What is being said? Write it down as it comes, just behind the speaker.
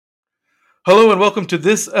Hello and welcome to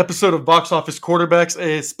this episode of Box Office Quarterbacks,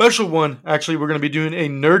 a special one. Actually, we're going to be doing a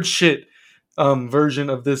nerd shit version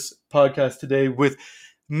of this podcast today with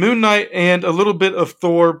Moon Knight and a little bit of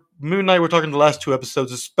Thor. Moon Knight, we're talking the last two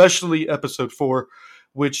episodes, especially episode 4,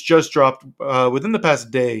 which just dropped within the past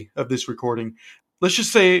day of this recording. Let's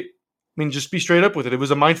just say, just be straight up with it. It was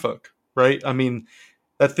a mindfuck, right?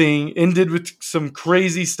 That thing ended with some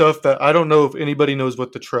crazy stuff that I don't know if anybody knows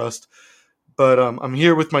what to trust. But I'm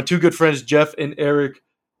here with my two good friends, Jeff and Eric.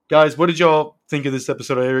 Guys, what did y'all think of this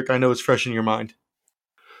episode, Eric? I know it's fresh in your mind.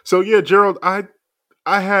 So yeah, Gerald, I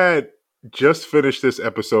had just finished this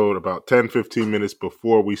episode about 10, 15 minutes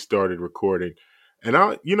before we started recording. And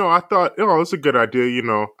I thought, it's a good idea.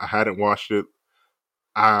 I hadn't watched it.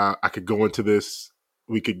 I could go into this.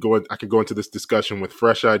 I could go into this discussion with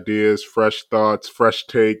fresh ideas, fresh thoughts, fresh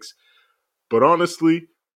takes. But honestly,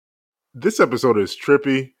 this episode is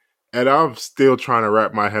trippy, and I'm still trying to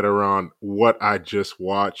wrap my head around what I just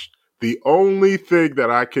watched. The only thing that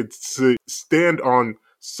I could stand on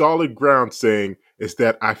solid ground saying is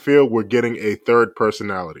that I feel we're getting a third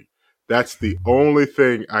personality. That's the only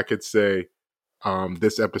thing I could say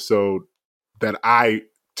this episode that I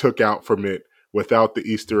took out from it without the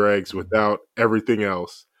Easter eggs, without everything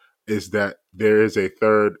else, is that there is a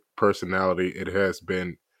third personality. It has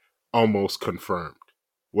been almost confirmed.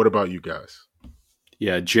 What about you guys?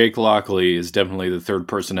 Yeah, Jake Lockley is definitely the third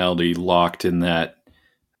personality locked in that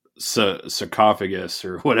sarcophagus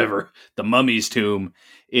or whatever, the mummy's tomb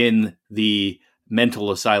in the mental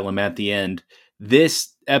asylum at the end.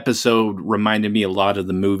 This episode reminded me a lot of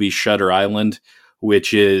the movie Shutter Island,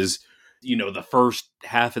 which is, the first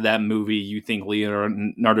half of that movie, you think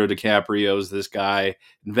Leonardo DiCaprio is this guy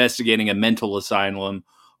investigating a mental asylum,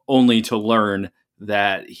 only to learn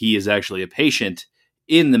that he is actually a patient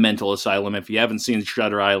in the mental asylum. If you haven't seen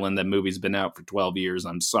Shutter Island, that movie's been out for 12 years.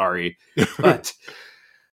 I'm sorry. But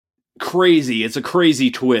crazy. It's a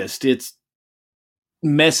crazy twist. It's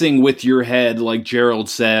messing with your head, like Gerald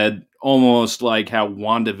said, almost like how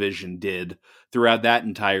WandaVision did throughout that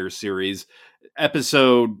entire series.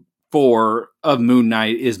 Episode 4 of Moon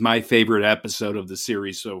Knight is my favorite episode of the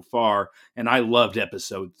series so far, and I loved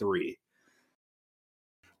episode 3.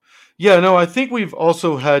 Yeah, no, I think we've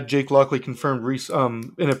also had Jake Lockley confirmed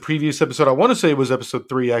in a previous episode. I want to say it was episode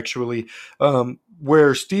 3, actually,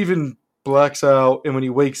 where Steven blacks out, and when he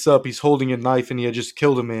wakes up, he's holding a knife, and he had just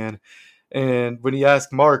killed a man. And when he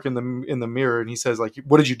asked Mark in the mirror, and he says, like,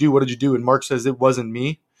 "What did you do? What did you do?" And Mark says, "It wasn't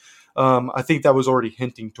me." I think that was already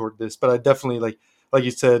hinting toward this, but I definitely like you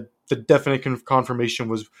said, the definite confirmation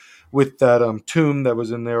was with that tomb that was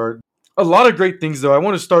in there. A lot of great things, though. I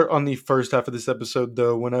want to start on the first half of this episode,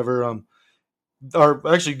 though. Whenever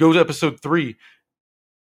or actually go to episode 3.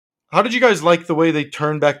 How did you guys like the way they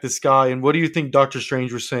turned back the sky, and what do you think Doctor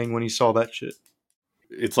Strange was saying when he saw that shit?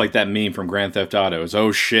 It's like that meme from Grand Theft Auto. It's,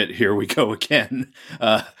 oh shit, here we go again.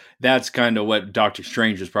 That's kind of what Doctor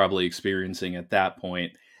Strange was probably experiencing at that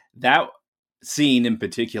point. That scene in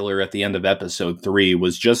particular at the end of episode 3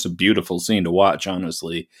 was just a beautiful scene to watch,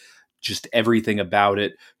 honestly. Just everything about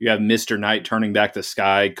it. You have Mr. Knight turning back the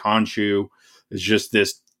sky. Khonshu is just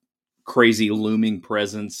this crazy looming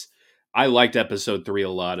presence. I liked episode 3 a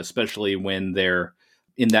lot, especially when they're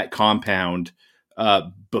in that compound.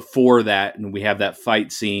 Before that, and we have that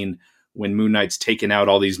fight scene when Moon Knight's taking out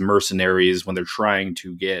all these mercenaries when they're trying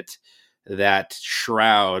to get that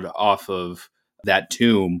shroud off of that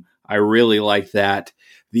tomb. I really like that.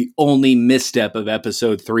 The only misstep of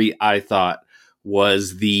episode 3, I thought,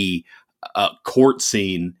 was the court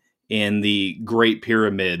scene in the Great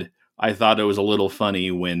Pyramid. I thought it was a little funny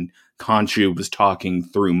when Khonshu was talking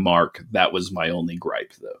through Mark. That was my only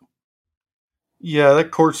gripe, though. Yeah, that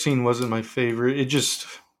court scene wasn't my favorite.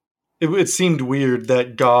 It seemed weird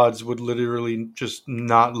that gods would literally just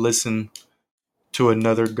not listen to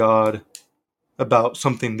another god about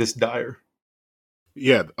something this dire.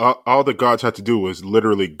 Yeah, all the gods had to do was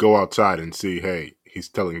literally go outside and see, hey, he's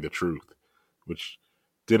telling the truth, which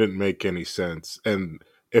didn't make any sense. And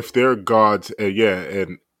if they're gods,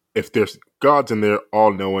 and if there's gods and they're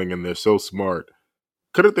all knowing and they're so smart,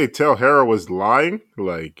 couldn't they tell Hera was lying?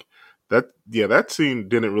 Like that, yeah, that scene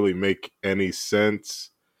didn't really make any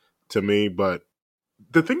sense to me. But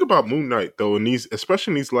the thing about Moon Knight, though,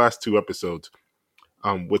 especially in these last 2 episodes,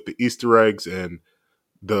 with the Easter eggs and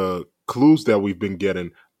the clues that we've been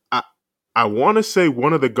getting, I want to say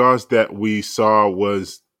one of the gods that we saw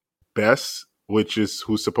was Bess, which is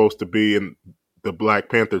who's supposed to be in the Black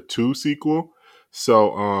Panther 2 sequel.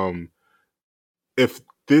 So if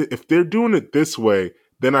they're doing it this way,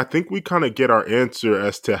 then I think we kind of get our answer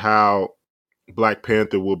as to how Black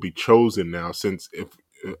Panther will be chosen now. Since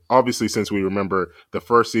obviously, since we remember the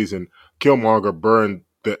first season, Killmonger burned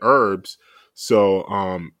the herbs.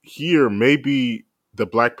 So here, maybe the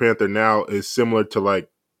Black Panther now is similar to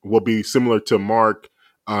will be similar to Mark,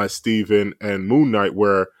 Steven, and Moon Knight,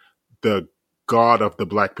 where the god of the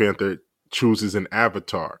Black Panther chooses an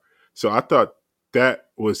avatar. So I thought that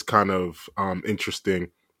was kind of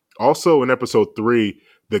interesting. Also, in episode 3,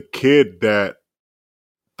 the kid that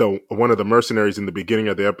one of the mercenaries in the beginning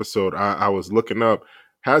of the episode, I was looking up,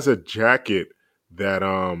 has a jacket that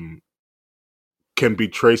can be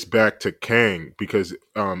traced back to Kang, because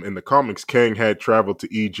in the comics, Kang had traveled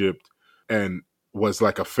to Egypt and was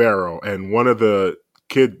like a pharaoh, and one of the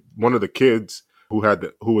kids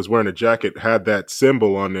who was wearing a jacket had that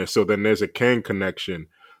symbol on there. So then there's a Kang connection.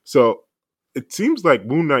 So it seems like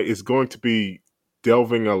Moon Knight is going to be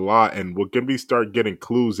delving a lot, and we're going to start getting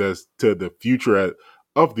clues as to the future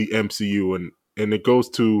of the MCU, and it goes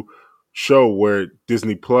to show where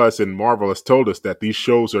Disney Plus and Marvel has told us that these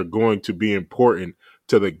shows are going to be important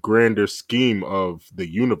to the grander scheme of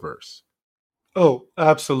the universe. Oh,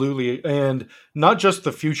 absolutely. And not just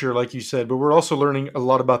the future, like you said, but we're also learning a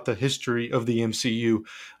lot about the history of the MCU.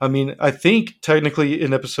 I mean, I think technically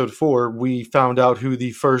in episode 4, we found out who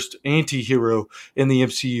the first anti hero in the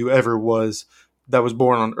MCU ever was that was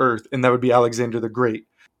born on Earth, and that would be Alexander the Great.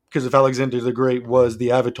 Because if Alexander the Great was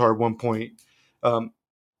the Avatar at one point,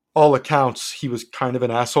 all accounts, he was kind of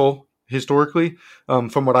an asshole historically,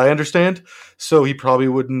 from what I understand. So he probably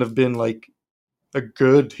wouldn't have been like a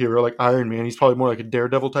good hero like Iron Man. He's probably more like a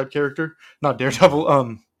Daredevil type character. Not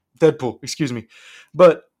Daredevil, Deadpool, excuse me.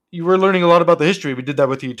 But you were learning a lot about the history. We did that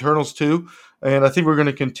with the Eternals too. And I think we're going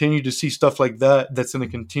to continue to see stuff like that that's going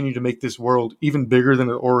to continue to make this world even bigger than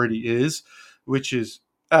it already is, which is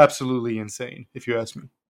absolutely insane, if you ask me.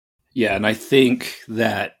 Yeah, and I think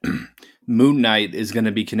that Moon Knight is going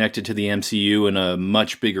to be connected to the MCU in a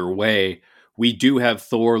much bigger way. We do have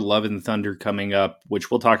Thor Love and Thunder coming up, which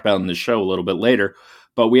we'll talk about in the show a little bit later.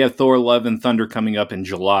 But we have Thor Love and Thunder coming up in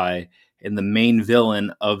July, and the main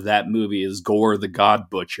villain of that movie is Gore the God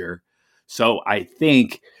Butcher. So I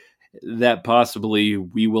think that possibly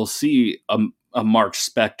we will see a Mark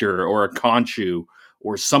Spector or a Khonshu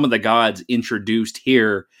or some of the gods introduced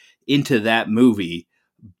here into that movie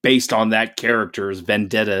based on that character's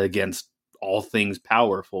vendetta against all things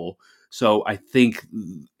powerful. So I think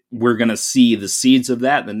we're going to see the seeds of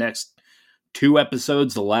that in the next 2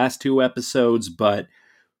 episodes, the last 2 episodes. But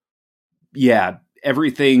yeah,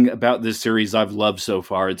 everything about this series I've loved so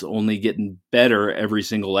far. It's only getting better every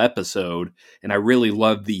single episode. And I really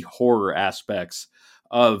love the horror aspects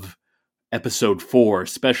of episode 4,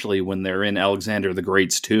 especially when they're in Alexander the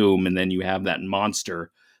Great's tomb. And then you have that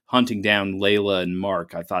monster hunting down Layla and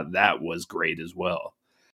Mark. I thought that was great as well.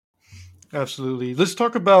 Absolutely. Let's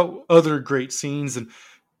talk about other great scenes, and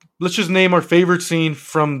let's just name our favorite scene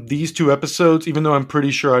from these 2 episodes, even though I'm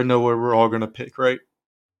pretty sure I know where we're all going to pick, right?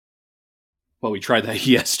 Well, we tried that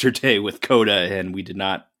yesterday with Coda, and we did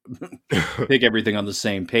not pick everything on the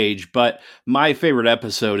same page. But my favorite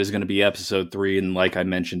episode is going to be episode 3, and like I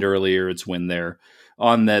mentioned earlier, it's when they're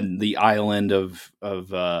on the island of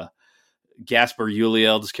Gaspar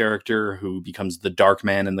Ulield's character, who becomes the Dark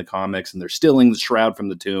Man in the comics, and they're stealing the shroud from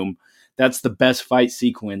the tomb. That's the best fight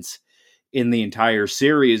sequence in the entire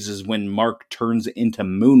series, is when Mark turns into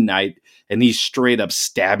Moon Knight and he's straight up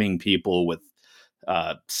stabbing people with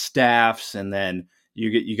staffs, and then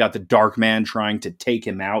you got the Dark Man trying to take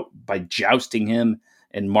him out by jousting him,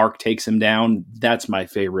 and Mark takes him down. That's my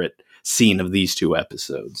favorite scene of these 2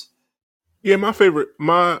 episodes. Yeah, my favorite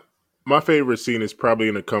scene is probably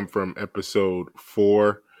going to come from episode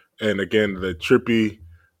 4, and again the trippy.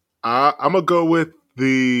 I'm gonna go with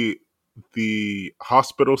the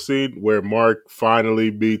hospital scene where Mark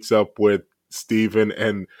finally meets up with Steven,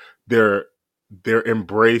 and their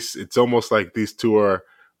embrace. It's almost like these 2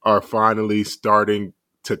 are finally starting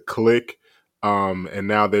to click, and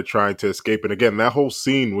now they're trying to escape. And again, that whole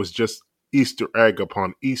scene was just Easter egg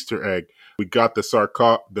upon Easter egg. We got the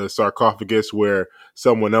sarcophagus where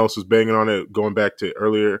someone else was banging on it, going back to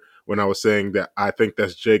earlier when I was saying that I think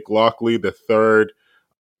that's Jake Lockley, the third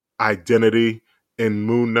identity in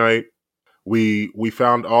Moon Knight. We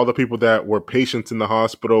found all the people that were patients in the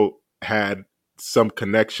hospital had some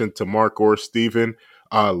connection to Mark or Steven.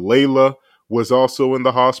 Layla was also in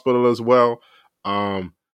the hospital as well.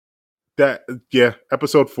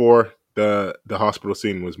 Episode 4, the hospital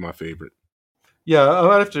scene was my favorite. Yeah,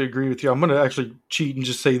 I have to agree with you. I'm going to actually cheat and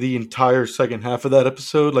just say the entire second half of that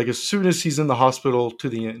episode, like as soon as he's in the hospital to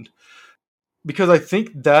the end. Because I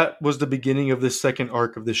think that was the beginning of this second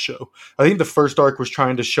arc of this show. I think the first arc was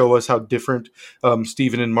trying to show us how different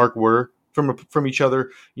Steven and Mark were from each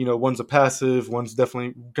other. You know, one's a passive, one's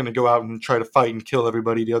definitely going to go out and try to fight and kill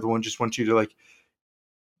everybody. The other one just wants you to like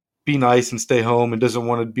be nice and stay home and doesn't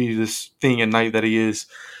want to be this thing at night that he is.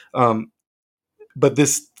 But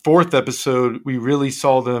this fourth episode, we really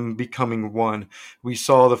saw them becoming one. We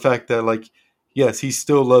saw the fact that, like, yes, he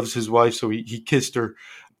still loves his wife, so he kissed her.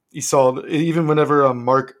 He saw, even whenever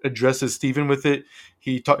Mark addresses Steven with it,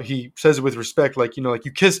 he says it with respect, like, you know, like,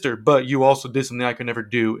 you kissed her, but you also did something I could never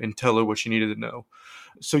do, and tell her what she needed to know.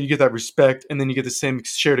 So you get that respect, and then you get the same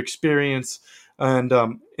shared experience and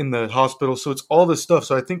in the hospital. So it's all this stuff.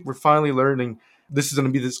 So I think we're finally learning this is going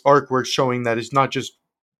to be this arc where it's showing that it's not just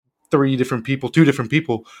two different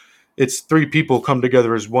people. It's three people come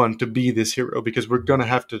together as one to be this hero, because we're going to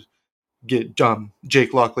have to get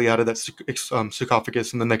Jake Lockley out of that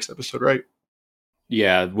sarcophagus in the next episode, right?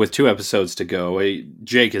 Yeah, with 2 episodes to go,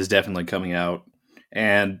 Jake is definitely coming out.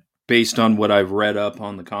 And based on what I've read up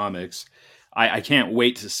on the comics, I can't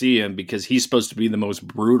wait to see him, because he's supposed to be the most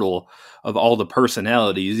brutal of all the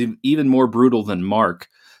personalities, even more brutal than Mark.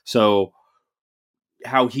 So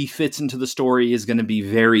how he fits into the story is going to be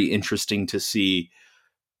very interesting to see.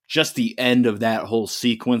 Just the end of that whole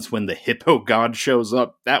sequence when the hippo god shows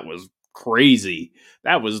up, that was crazy.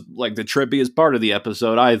 That was like the trippiest part of the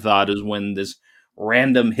episode, I thought, is when this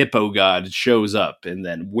random hippo god shows up, and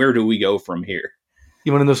then where do we go from here?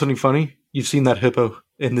 You want to know something funny? You've seen that hippo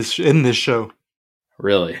in this show.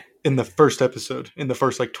 Really? In the first episode, in the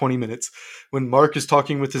first like 20 minutes, when Mark is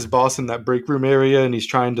talking with his boss in that break room area, and he's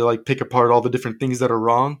trying to like pick apart all the different things that are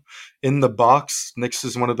wrong, in the box next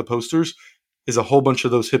to one of the posters is a whole bunch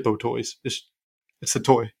of those hippo toys. It's a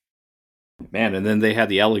toy. Man, and then they had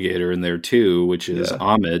the alligator in there too, which is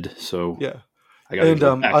Ahmed. So yeah.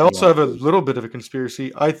 I also have a little bit of a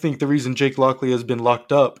conspiracy. I think the reason Jake Lockley has been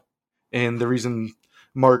locked up, and the reason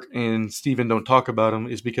Mark and Steven don't talk about him,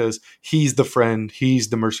 is because he's the friend, he's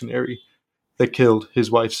the mercenary that killed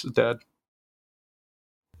his wife's dad.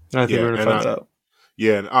 And I think we're going to find that out.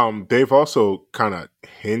 Yeah, and they've also kind of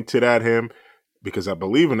hinted at him, because I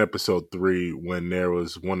believe in episode 3, when there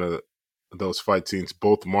was one of those fight scenes,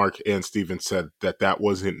 both Mark and Steven said that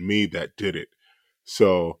wasn't me that did it.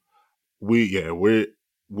 So we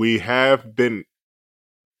have been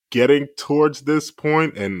getting towards this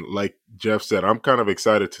point, and like Jeff said, I'm kind of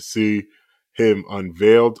excited to see him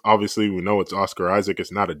unveiled. Obviously, we know it's Oscar Isaac.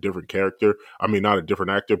 It's not a different character. I mean, not a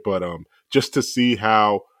different actor, but just to see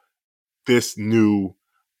how this new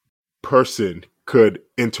person could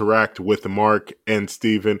interact with Mark and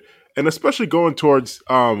Steven, and especially going towards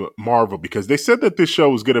Marvel, because they said that this show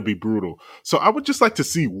was going to be brutal. So I would just like to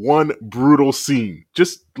see one brutal scene.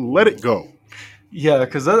 Just let it go. Yeah,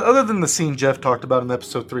 because other than the scene Jeff talked about in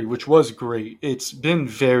episode 3, which was great, it's been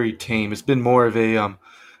very tame. It's been more of a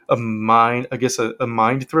mind, I guess a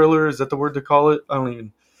mind thriller. Is that the word to call it?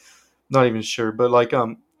 Not even sure. But like,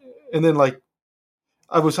 and then like,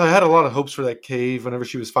 I had a lot of hopes for that cave whenever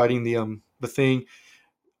she was fighting the thing.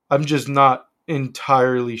 I'm just not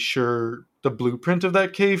entirely sure the blueprint of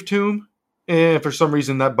that cave tomb, and for some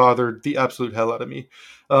reason that bothered the absolute hell out of me.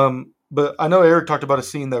 But I know Eric talked about a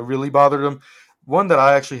scene that really bothered him. One that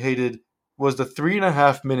I actually hated was the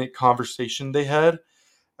 3.5 minute conversation they had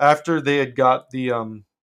after they had got the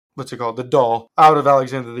the doll out of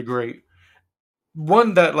Alexander the Great.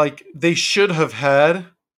 One that like they should have had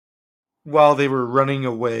while they were running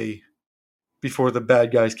away before the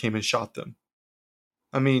bad guys came and shot them.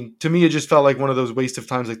 I mean, to me, it just felt like one of those waste of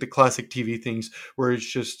times, like the classic TV things where it's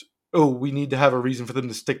just, oh, we need to have a reason for them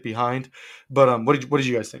to stick behind. But what did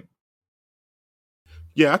you guys think?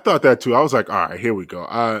 Yeah, I thought that too. I was like, all right, here we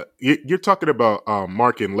go. You're talking about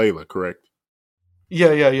Mark and Layla, correct?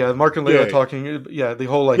 Yeah. Mark and Layla talking. Yeah, the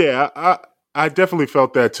whole like. Yeah, I definitely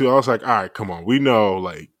felt that too. I was like, all right, come on. We know,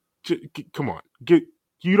 like, come on.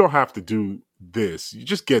 You don't have to do this. You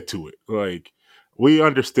just get to it. Like, we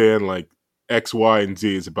understand, like, X, Y, and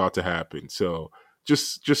Z is about to happen. So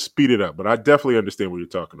just speed it up. But I definitely understand what you're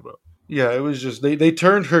talking about. Yeah, it was just, they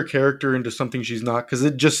turned her character into something she's not, because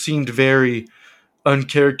it just seemed very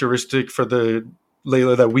uncharacteristic for the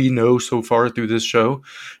Layla that we know so far through this show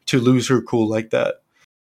to lose her cool like that.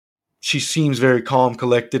 She seems very calm,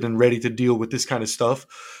 collected, and ready to deal with this kind of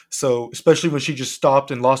stuff. So, especially when she just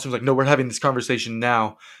stopped and lost him, like, no, we're having this conversation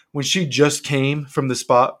now. When she just came from the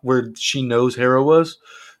spot where she knows Hera was.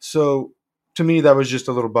 So, to me, that was just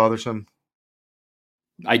a little bothersome.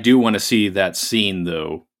 I do want to see that scene,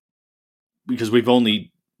 though, because we've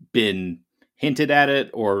only been hinted at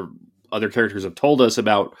it, or other characters have told us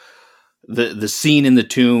about the scene in the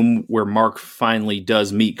tomb where Mark finally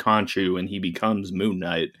does meet Khonshu and he becomes Moon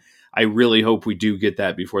Knight. I really hope we do get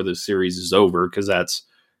that before the series is over, because that's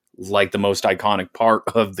like the most iconic part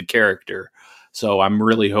of the character. So I'm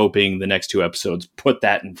really hoping the next 2 episodes put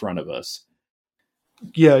that in front of us.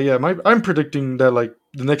 Yeah. I'm predicting that like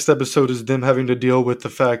the next episode is them having to deal with the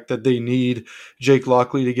fact that they need Jake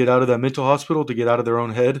Lockley to get out of that mental hospital, to get out of their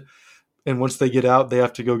own head. And once they get out, they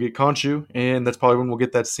have to go get Khonshu, and that's probably when we'll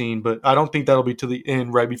get that scene. But I don't think that'll be to the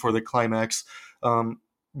end, right before the climax.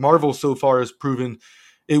 Marvel so far has proven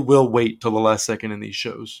it will wait till the last second in these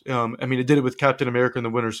shows. I mean, it did it with Captain America and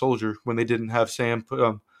the Winter Soldier when they didn't have Sam put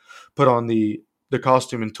on the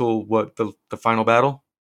costume until the final battle.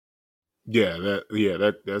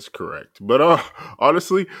 That's correct. But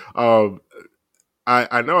honestly,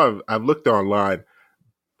 I know I've looked online.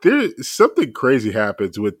 There's something crazy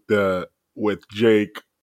happens with Jake,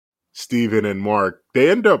 Steven, and Mark. They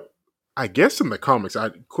end up, I guess, in the comics.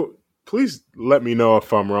 Please let me know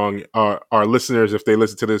if I'm wrong. Our listeners, if they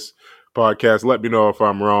listen to this podcast, let me know if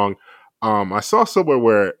I'm wrong. I saw somewhere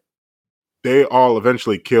where they all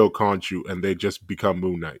eventually kill Khonshu and they just become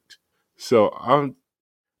Moon Knight. So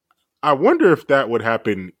I wonder if that would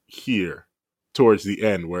happen here towards the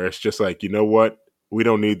end, where it's just like, you know what? We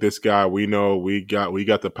don't need this guy. We know we got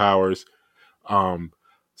the powers.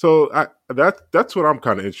 So that's what I'm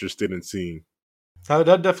kind of interested in seeing. That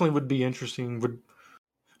definitely would be interesting. But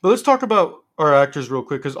let's talk about our actors real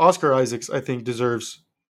quick, because Oscar Isaacs, I think, deserves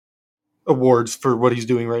awards for what he's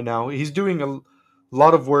doing right now. He's doing a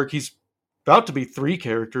lot of work. He's about to be 3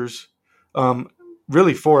 characters,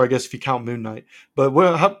 really 4, I guess, if you count Moon Knight. But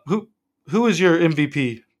who is your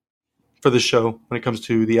MVP for the show when it comes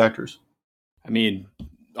to the actors? I mean,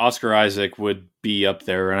 Oscar Isaac would be up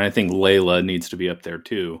there, and I think Layla needs to be up there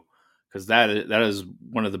too, because that is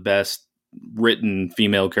one of the best written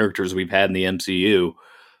female characters we've had in the MCU.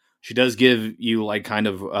 She does give you like kind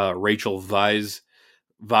of Rachel Weisz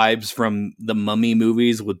vibes from the Mummy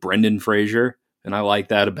movies with Brendan Fraser, and I like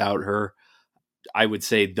that about her. I would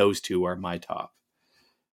say those 2 are my top.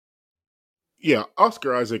 Yeah,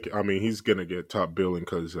 Oscar Isaac, I mean, he's going to get top billing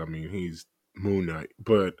because, I mean, he's Moon Knight.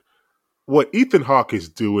 But what Ethan Hawke is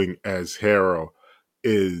doing as Harrow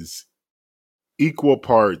is equal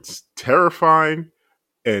parts terrifying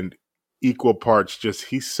and equal parts just,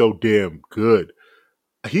 he's so damn good.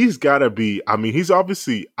 He's got to be, I mean, he's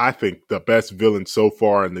obviously, I think, the best villain so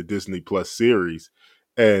far in the Disney Plus series.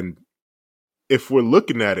 And if we're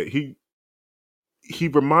looking at it, he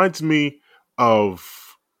reminds me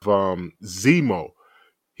of Zemo.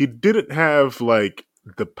 He didn't have like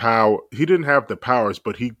the power. He didn't have the powers,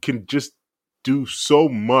 but he can just do so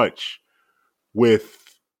much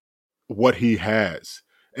with what he has.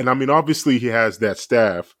 And I mean, obviously he has that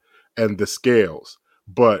staff and the scales,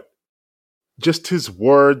 but just his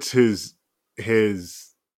words, his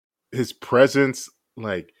presence,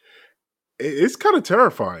 like it's kind of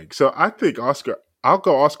terrifying. So I think I'll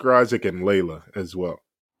go Oscar Isaac and Layla as well.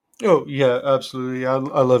 Oh yeah, absolutely. I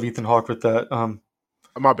love Ethan Hawke with that.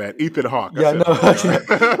 My bad, Ethan Hawke. Yeah, no,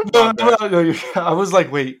 no, I was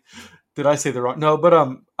like, wait, did I say the wrong? No,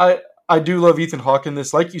 but I do love Ethan Hawke in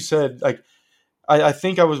this. Like you said, like I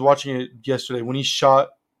think I was watching it yesterday when he shot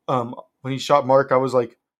Mark. I was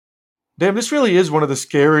like, damn, this really is one of the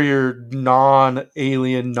scarier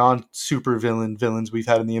non-alien, non-super villains we've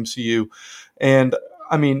had in the MCU. And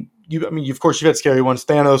I mean, of course, you've had scary ones.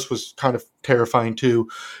 Thanos was kind of terrifying too,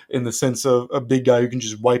 in the sense of a big guy who can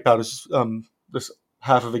just wipe out his this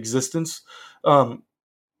half of existence. But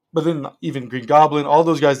then even Green Goblin, all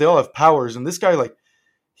those guys, they all have powers, and this guy, like,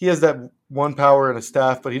 he has that one power and a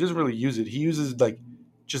staff, but he doesn't really use it. He uses like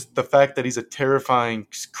just the fact that he's a terrifying,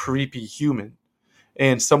 creepy human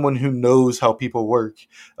and someone who knows how people work.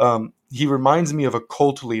 He reminds me of a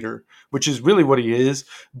cult leader, which is really what he is,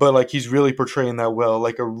 but like he's really portraying that well,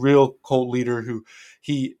 like a real cult leader who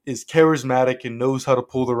he is charismatic and knows how to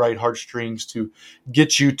pull the right heartstrings to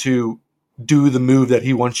get you to do the move that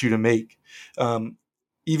he wants you to make.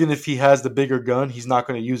 Even if he has the bigger gun, he's not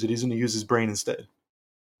going to use it. He's going to use his brain instead.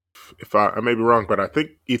 If I may be wrong, but I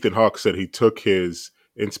think Ethan Hawke said he took his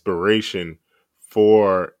inspiration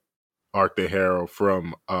for Arthur Harrow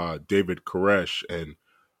from David Koresh, and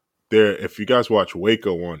there, if you guys watch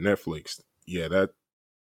Waco on Netflix, yeah,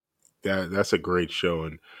 that's a great show,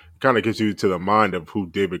 and it kind of gives you to the mind of who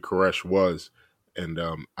David Koresh was, and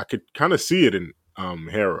I could kind of see it in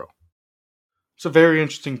Harrow. It's a very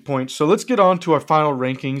interesting point. So let's get on to our final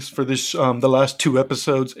rankings for this, the last 2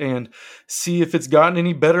 episodes, and see if it's gotten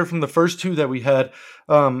any better from the first 2 that we had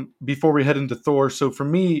before we head into Thor. So for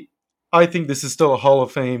me, I think this is still a Hall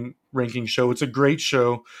of Fame ranking show. It's a great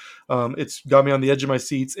show. It's got me on the edge of my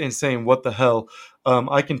seats and saying, what the hell?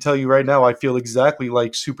 I can tell you right now, I feel exactly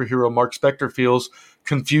like superhero Mark Spector feels,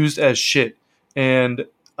 confused as shit. And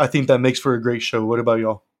I think that makes for a great show. What about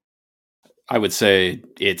y'all? I would say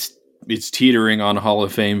it's teetering on Hall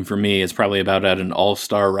of Fame for me. It's probably about at an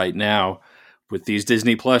all-star right now. With these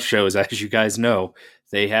Disney Plus shows, as you guys know,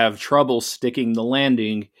 they have trouble sticking the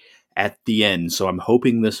landing at the end. So I'm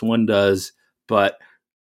hoping this one does. But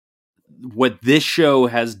what this show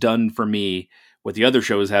has done for me, what the other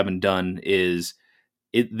shows haven't done, is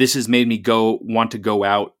this has made me want to go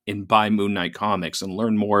out and buy Moon Knight comics and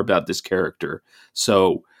learn more about this character.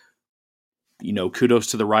 So, kudos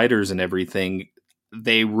to the writers and everything.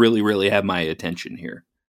 They really, really have my attention here.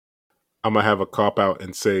 I'm going to have a cop out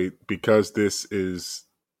and say, because this is,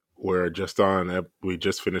 we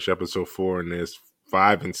just finished episode 4 and there's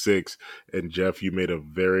 5 and 6. And Jeff, you made a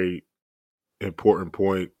very important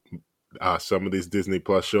point. Some of these Disney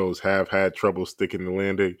Plus shows have had trouble sticking the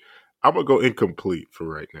landing. I'm going to go incomplete for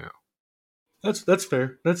right now. That's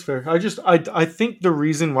fair. That's fair. I think the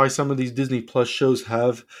reason why some of these Disney Plus shows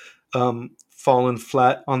have fallen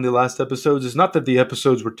flat on the last episodes is not that the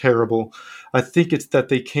episodes were terrible. I think it's that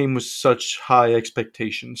they came with such high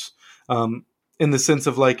expectations. In the sense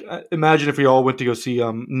of, like, imagine if we all went to go see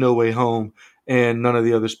No Way Home and none of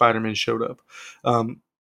the other Spider-Man showed up.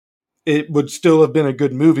 It would still have been a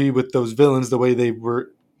good movie with those villains the way they were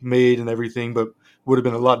made and everything, but would have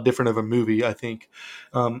been a lot different of a movie, I think.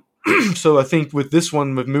 So I think with this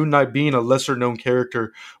one, with Moon Knight being a lesser known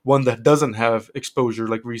character, one that doesn't have exposure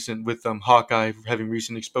like recent, with Hawkeye having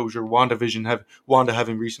recent exposure, Wanda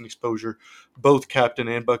having recent exposure, both Captain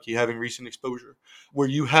and Bucky having recent exposure, where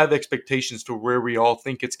you have expectations to where we all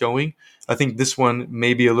think it's going. I think this one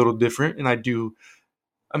may be a little different, and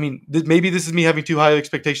maybe this is me having too high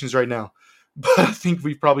expectations right now, but I think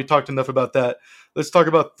we've probably talked enough about that. Let's talk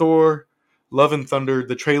about Thor Love and Thunder.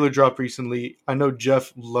 The trailer dropped recently. I know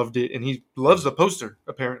Jeff loved it, and he loves the poster,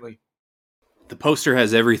 apparently. The poster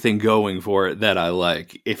has everything going for it that I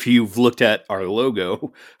like. If you've looked at our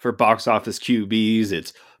logo for Box Office QBs,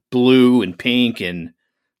 it's blue and pink and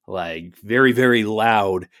like very, very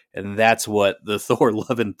loud. And that's what the Thor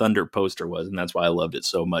Love and Thunder poster was. And that's why I loved it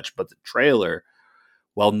so much. But the trailer,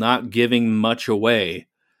 while not giving much away,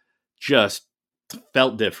 just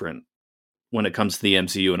felt different when it comes to the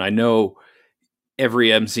MCU. And I know every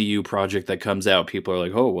MCU project that comes out, people are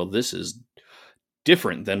like, oh, well, this is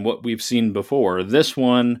different than what we've seen before. This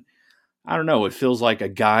one, I don't know, it feels like a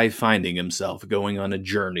guy finding himself, going on a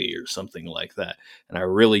journey or something like that. And I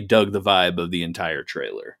really dug the vibe of the entire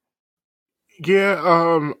trailer.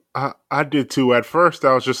 Yeah, I did too. At first,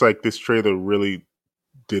 I was just like, this trailer really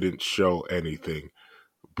didn't show anything.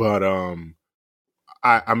 But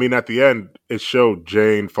I mean, at the end, it showed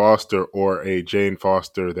Jane Foster, or a Jane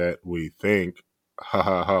Foster that we think,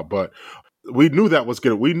 but we knew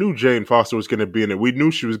we knew Jane Foster was gonna be in it. We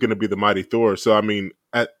knew she was gonna be the Mighty Thor. So I mean,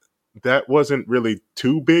 that wasn't really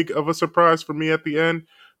too big of a surprise for me at the end.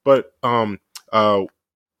 But and I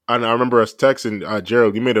remember us texting,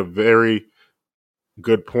 Gerald, you made a very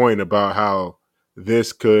good point about how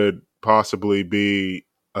this could possibly be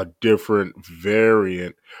a different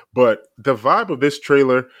variant, but the vibe of this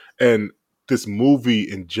trailer and this movie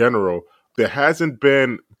in general, there hasn't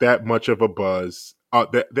been that much of a buzz.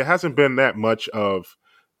 There hasn't been that much of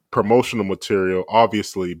promotional material,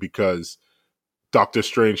 obviously, because Doctor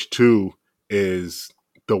Strange 2 is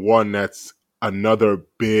the one that's another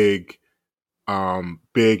big and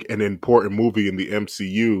important movie in the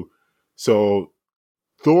MCU. So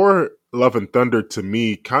Thor Love and Thunder to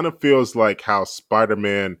me kind of feels like how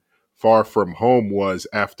Spider-Man Far From Home was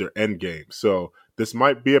after Endgame. So this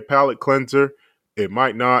might be a palate cleanser. It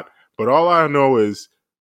might not. But all I know is,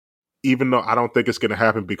 even though I don't think it's going to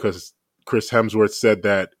happen, because Chris Hemsworth said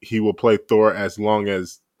that he will play Thor as long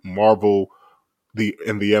as Marvel, the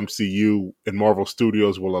MCU and Marvel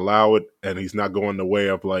Studios will allow it, and he's not going the way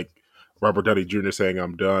of like Robert Downey Jr. saying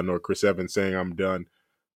I'm done, or Chris Evans saying I'm done.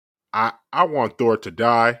 I want Thor to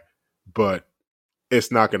die, but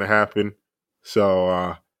it's not going to happen.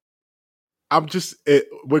 So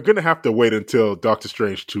we're going to have to wait until Doctor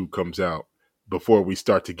Strange 2 comes out before we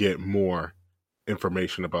start to get more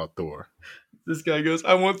information about Thor. This guy goes,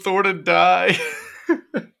 I want Thor to die.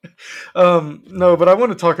 No, but I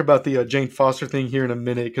want to talk about the Jane Foster thing here in a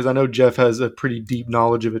minute, because I know Jeff has a pretty deep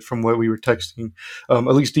knowledge of it from what we were texting, at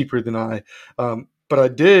least deeper than I. But I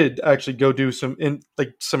did actually go do some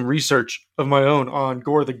research of my own on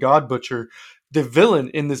Gore the God Butcher, the villain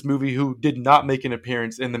in this movie, who did not make an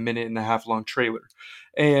appearance in the 1.5-minute long trailer.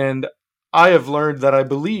 And I have learned that I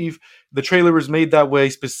believe the trailer was made that way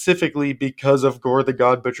specifically because of Gore the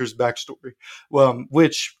God Butcher's backstory,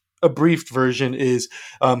 which a brief version is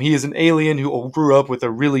he is an alien who grew up with a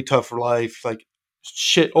really tough life, like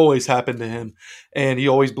shit always happened to him, and he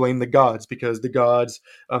always blamed the gods because the gods,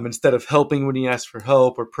 instead of helping when he asked for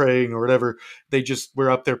help or praying or whatever, they just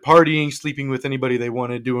were up there partying, sleeping with anybody they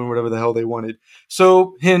wanted, doing whatever the hell they wanted.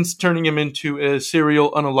 So, hence turning him into a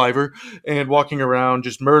serial unaliver and walking around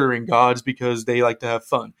just murdering gods because they like to have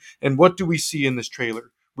fun. And what do we see in this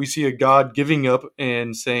trailer? We see a god giving up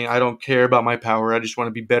and saying, I don't care about my power. I just want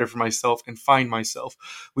to be better for myself and find myself.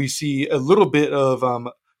 We see a little bit of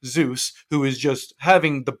Zeus, who is just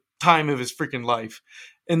having the time of his freaking life.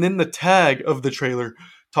 And then the tag of the trailer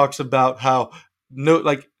talks about how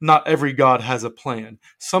not every god has a plan.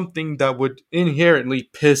 Something that would inherently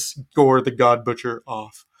piss Gore the God Butcher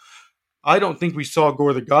off. I don't think we saw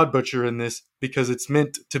Gore the God Butcher in this because it's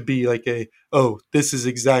meant to be like this is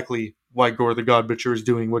exactly why Gore the God Butcher is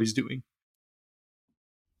doing what he's doing.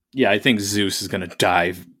 Yeah, I think Zeus is going to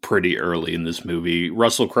die pretty early in this movie.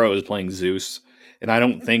 Russell Crowe is playing Zeus, and I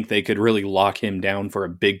don't think they could really lock him down for a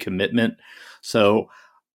big commitment. So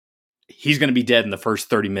he's going to be dead in the first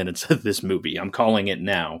 30 minutes of this movie. I'm calling it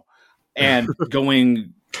now. And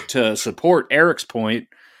going to support Eric's point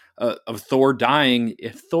of Thor dying,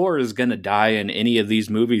 if Thor is going to die in any of these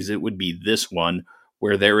movies, it would be this one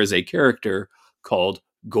where there is a character called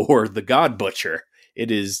Gore the God Butcher.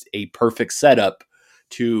 It is a perfect setup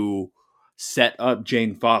to set up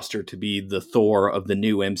Jane Foster to be the Thor of the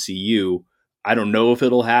new MCU. I don't know if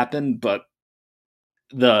it'll happen, but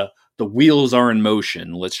the wheels are in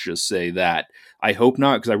motion. Let's just say that. I hope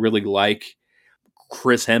not, because I really like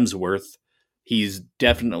Chris Hemsworth. He's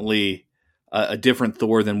definitely a different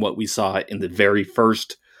Thor than what we saw in the very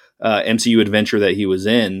first MCU adventure that he was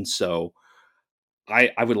in. So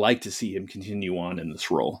I would like to see him continue on in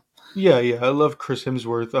this role. Yeah, I love Chris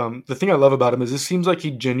Hemsworth. The thing I love about him is it seems like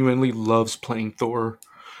he genuinely loves playing Thor.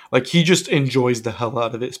 Like, he just enjoys the hell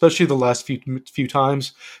out of it, especially the last few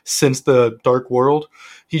times since the Dark World.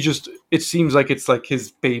 It seems like it's like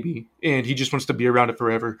his baby, and he just wants to be around it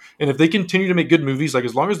forever. And if they continue to make good movies, like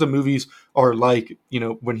as long as the movies are like,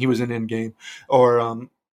 when he was in Endgame or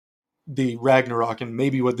the Ragnarok, and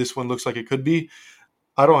maybe what this one looks like it could be,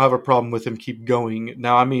 I don't have a problem with him keep going.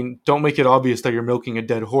 Now, I mean, don't make it obvious that you're milking a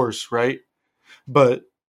dead horse, right? But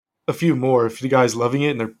a few more. If the guy's loving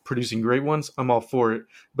it and they're producing great ones, I'm all for it.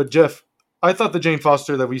 But Jeff, I thought the Jane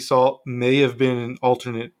Foster that we saw may have been an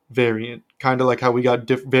alternate variant, kind of like how we got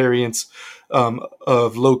variants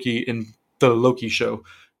of Loki in the Loki show.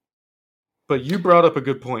 But you brought up a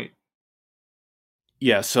good point.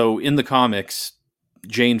 Yeah, so in the comics,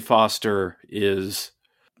 Jane Foster is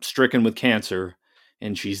stricken with cancer,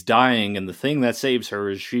 and she's dying, and the thing that saves her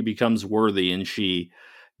is she becomes worthy, and she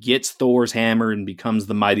gets Thor's hammer and becomes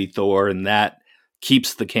the mighty Thor, and that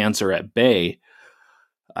keeps the cancer at bay.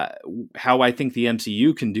 How I think the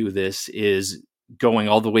MCU can do this is going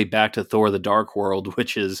all the way back to Thor the Dark World,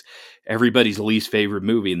 which is everybody's least favorite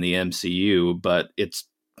movie in the MCU, but it's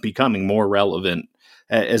becoming more relevant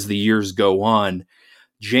as the years go on.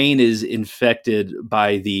 Jane is infected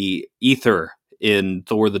by the ether in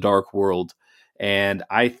Thor the Dark World, and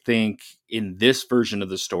I think in this version of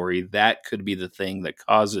the story, that could be the thing that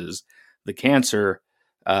causes the cancer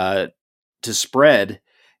to spread.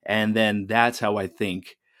 And then that's how I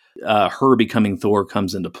think her becoming Thor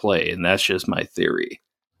comes into play. And that's just my theory.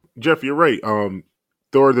 Jeff, you're right.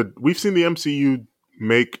 We've seen the MCU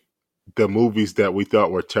make the movies that we thought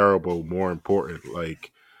were terrible more important.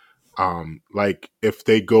 Like if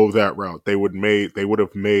they go that route, they would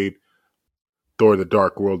have made Thor the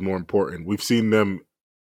Dark World more important. We've seen them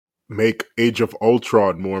make Age of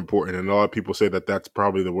Ultron more important, and a lot of people say that that's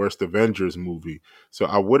probably the worst Avengers movie. So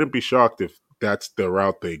I wouldn't be shocked if that's the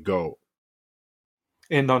route they go.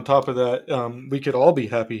 And on top of that, we could all be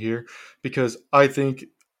happy here because I think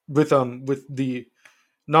with the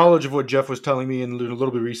knowledge of what Jeff was telling me and a little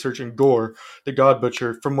bit of research and Gore, the God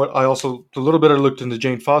Butcher, from what the little bit I looked into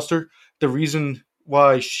Jane Foster, the reason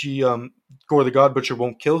why she Gore the God Butcher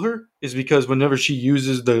won't kill her is because whenever she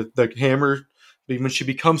uses the hammer, when she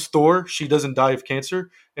becomes Thor, she doesn't die of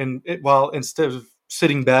cancer, and while instead of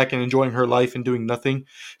sitting back and enjoying her life and doing nothing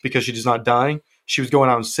because she is not dying, she was going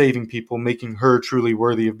out and saving people, making her truly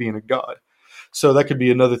worthy of being a god. So that could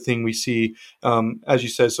be another thing we see, as you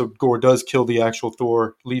said. So Gore does kill the actual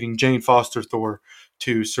Thor, leaving Jane Foster Thor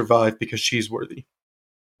to survive because she's worthy.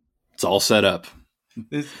 It's all set up.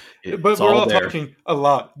 But we're all talking a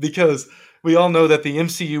lot because we all know that the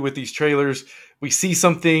MCU with these trailers, we see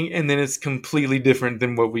something and then it's completely different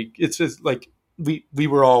than it's just like we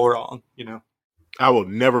were all wrong, I will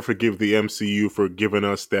never forgive the MCU for giving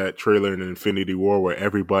us that trailer in Infinity War where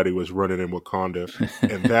everybody was running in Wakanda,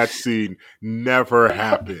 and that scene never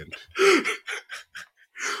happened.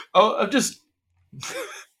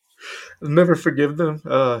 I'll never forgive them.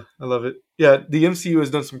 I love it. Yeah, the MCU has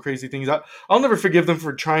done some crazy things. I'll never forgive them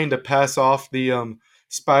for trying to pass off the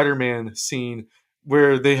Spider-Man scene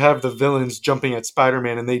where they have the villains jumping at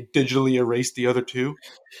Spider-Man and they digitally erase the other two.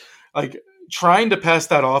 Like trying to pass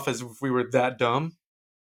that off as if we were that dumb.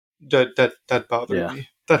 That bothered me.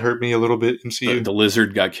 That hurt me a little bit. MCU. The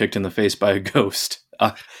lizard got kicked in the face by a ghost.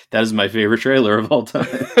 That is my favorite trailer of all time.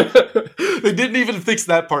 They didn't even fix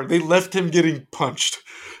that part. They left him getting punched.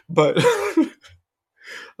 But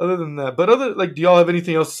other than that, do y'all have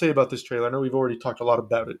anything else to say about this trailer? I know we've already talked a lot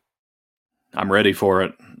about it. I'm ready for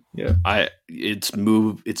it. Yeah. It's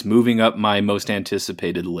moving up my most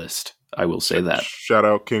anticipated list. I will say that. Shout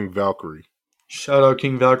out King Valkyrie. Shout out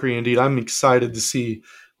King Valkyrie indeed. I'm excited to see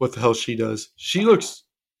what the hell she does. She looks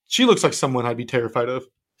like someone I'd be terrified of.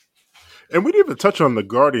 And we didn't even touch on the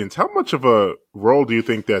Guardians. How much of a role do you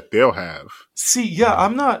think that they'll have? See, yeah,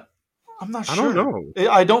 I'm not sure. I don't know.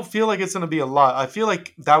 I don't feel like it's going to be a lot. I feel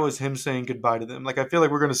like that was him saying goodbye to them. Like, I feel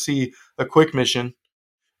like we're going to see a quick mission,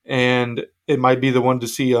 and it might be the one to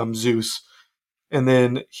see Zeus. And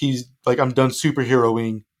then he's like, I'm done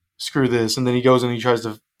superheroing. Screw this. And then he goes and he tries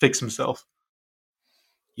to fix himself.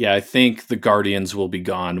 Yeah, I think the Guardians will be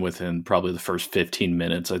gone within probably the first 15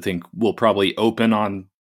 minutes. I think we'll probably open on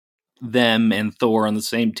them and Thor on the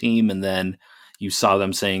same team, and then you saw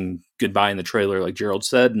them saying goodbye in the trailer, like Gerald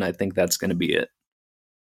said, and I think that's going to be it.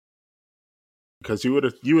 Because you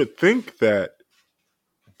would think that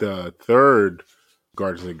the third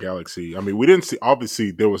Guardians of the Galaxy, I mean, we didn't see, obviously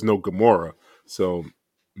there was no Gamora, so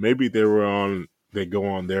maybe they go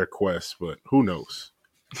on their quest, but who knows?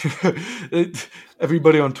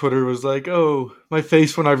 Everybody on Twitter was like, "Oh, my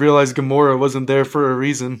face when I realized Gamora wasn't there for a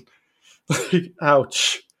reason." Like,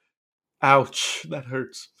 ouch, that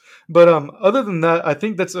hurts. But other than that, I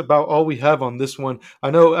think that's about all we have on this one. I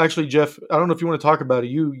know, actually, Jeff, I don't know if you want to talk about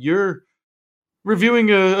it. You're reviewing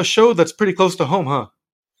a show that's pretty close to home, huh?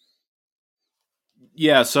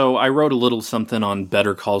 Yeah, so I wrote a little something on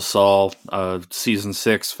Better Call Saul. Season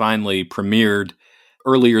 6 finally premiered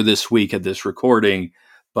earlier this week at this recording,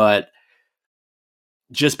 but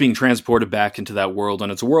just being transported back into that world,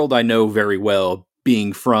 and it's a world I know very well,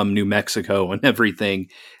 being from New Mexico and everything.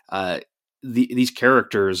 These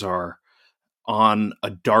characters are on a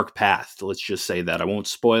dark path. Let's just say that. I won't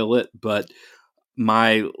spoil it, but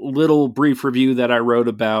my little brief review that I wrote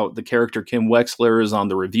about the character Kim Wexler is on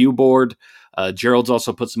the review board. Gerald's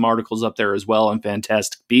also put some articles up there as well on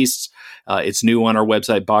Fantastic Beasts. It's new on our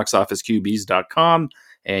website, boxofficeqbs.com,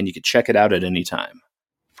 and you can check it out at any time.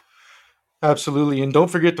 Absolutely. And don't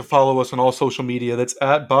forget to follow us on all social media. That's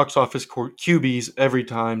at Box Office QBs every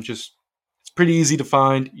time. It's pretty easy to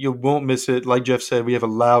find. You won't miss it. Like Jeff said, we have a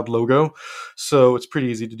loud logo, so it's pretty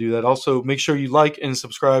easy to do that. Also, make sure you like and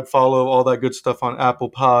subscribe, follow, all that good stuff on Apple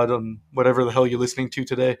Pod, on whatever the hell you're listening to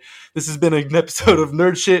today. This has been an episode of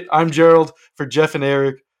Nerd Shit. I'm Gerald for Jeff and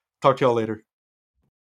Eric. Talk to y'all later.